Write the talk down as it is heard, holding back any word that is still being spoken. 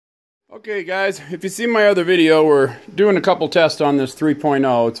Okay guys, if you see my other video, we're doing a couple tests on this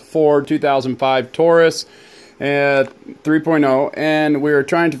 3.0. It's a Ford 2005 Taurus 3.0, and we're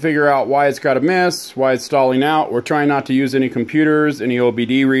trying to figure out why it's got a miss, why it's stalling out. We're trying not to use any computers, any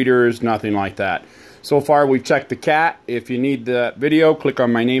OBD readers, nothing like that. So far we've checked the cat. If you need that video, click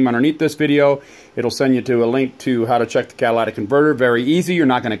on my name underneath this video. It'll send you to a link to how to check the catalytic converter. Very easy. You're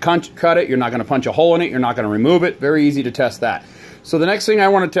not going to cut it. You're not going to punch a hole in it. You're not going to remove it. Very easy to test that. So the next thing I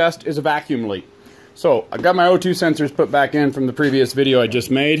want to test is a vacuum leak. So I've got my O2 sensors put back in from the previous video I just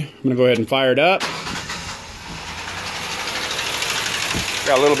made. I'm going to go ahead and fire it up.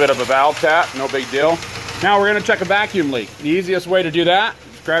 Got a little bit of a valve tap, no big deal. Now we're going to check a vacuum leak. The easiest way to do that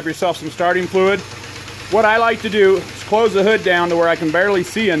is grab yourself some starting fluid. What I like to do is close the hood down to where I can barely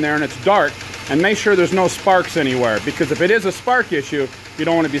see in there and it's dark, and make sure there's no sparks anywhere, because if it is a spark issue, you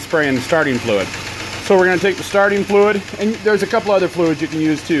don't want to be spraying the starting fluid. So we're going to take the starting fluid, and there's a couple other fluids you can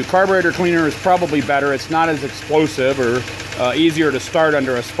use too. Carburetor cleaner is probably better. It's not as explosive or easier to start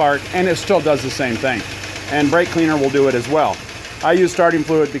under a spark, and it still does the same thing. And brake cleaner will do it as well. I use starting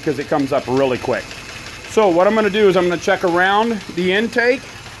fluid because it comes up really quick. So what I'm going to do is I'm going to check around the intake.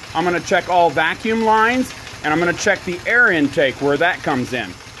 I'm going to check all vacuum lines, and I'm going to check the air intake where that comes in.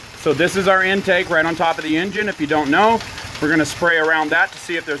 So this is our intake right on top of the engine. If you don't know, we're going to spray around that to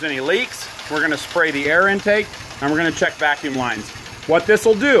see if there's any leaks. We're going to spray the air intake, and we're going to check vacuum lines. What this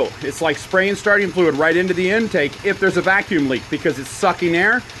will do, it's like spraying starting fluid right into the intake if there's a vacuum leak, because it's sucking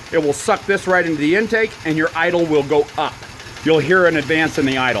air. It will suck this right into the intake, and your idle will go up. You'll hear an advance in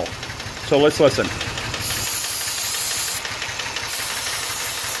the idle. So let's listen.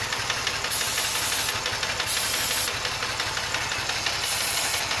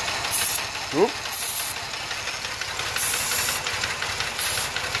 Oop.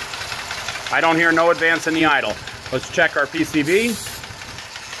 I don't hear no advance in the idle. Let's check our PCV.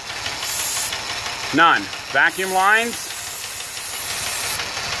 None. Vacuum lines.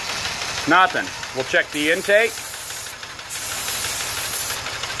 Nothing. We'll check the intake.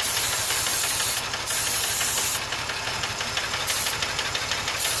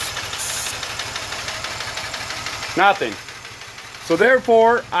 Nothing. So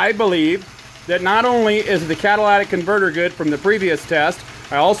therefore, I believe that not only is the catalytic converter good from the previous test,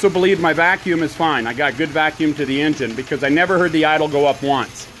 I also believe my vacuum is fine. I got good vacuum to the engine because I never heard the idle go up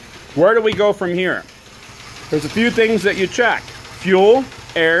once. Where do we go from here? There's a few things that you check. Fuel,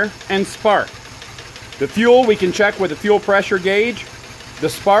 air, and spark. The fuel we can check with a fuel pressure gauge. The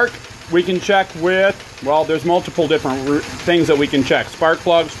spark we can check with, well, there's multiple different things that we can check. Spark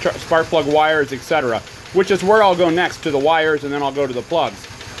plugs, spark plug wires, etc. Which is where I'll go next, to the wires, and then I'll go to the plugs.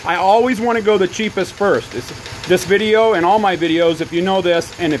 I always want to go the cheapest first. This video and all my videos, if you know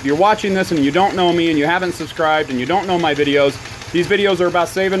this, and if you're watching this and you don't know me and you haven't subscribed and you don't know my videos, these videos are about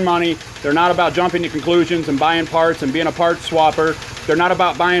saving money. They're not about jumping to conclusions and buying parts and being a parts swapper. They're not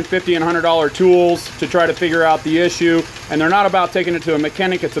about buying $50 and $100 tools to try to figure out the issue. And they're not about taking it to a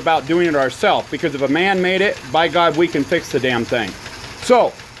mechanic. It's about doing it ourselves. Because if a man made it, by God, we can fix the damn thing.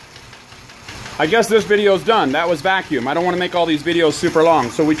 So, I guess this video's done. That was vacuum. I don't want to make all these videos super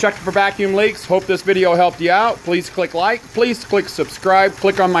long. So we checked for vacuum leaks. Hope this video helped you out. Please click like. Please click subscribe.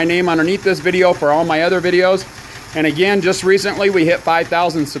 Click on my name underneath this video for all my other videos. And again, just recently we hit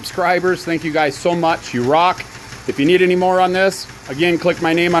 5,000 subscribers. Thank you guys so much. You rock. If you need any more on this, again, click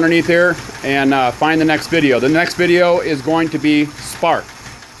my name underneath here and find the next video. The next video is going to be spark.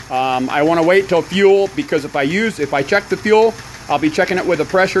 I want to wait till fuel, because if I check the fuel, I'll be checking it with a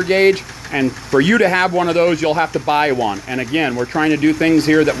pressure gauge, and for you to have one of those, you'll have to buy one. And again, we're trying to do things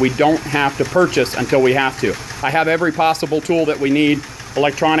here that we don't have to purchase until we have to. I have every possible tool that we need,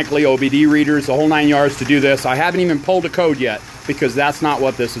 electronically, OBD readers, the whole 9 yards to do this. I haven't even pulled a code yet, because that's not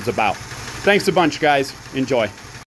what this is about. Thanks a bunch, guys. Enjoy.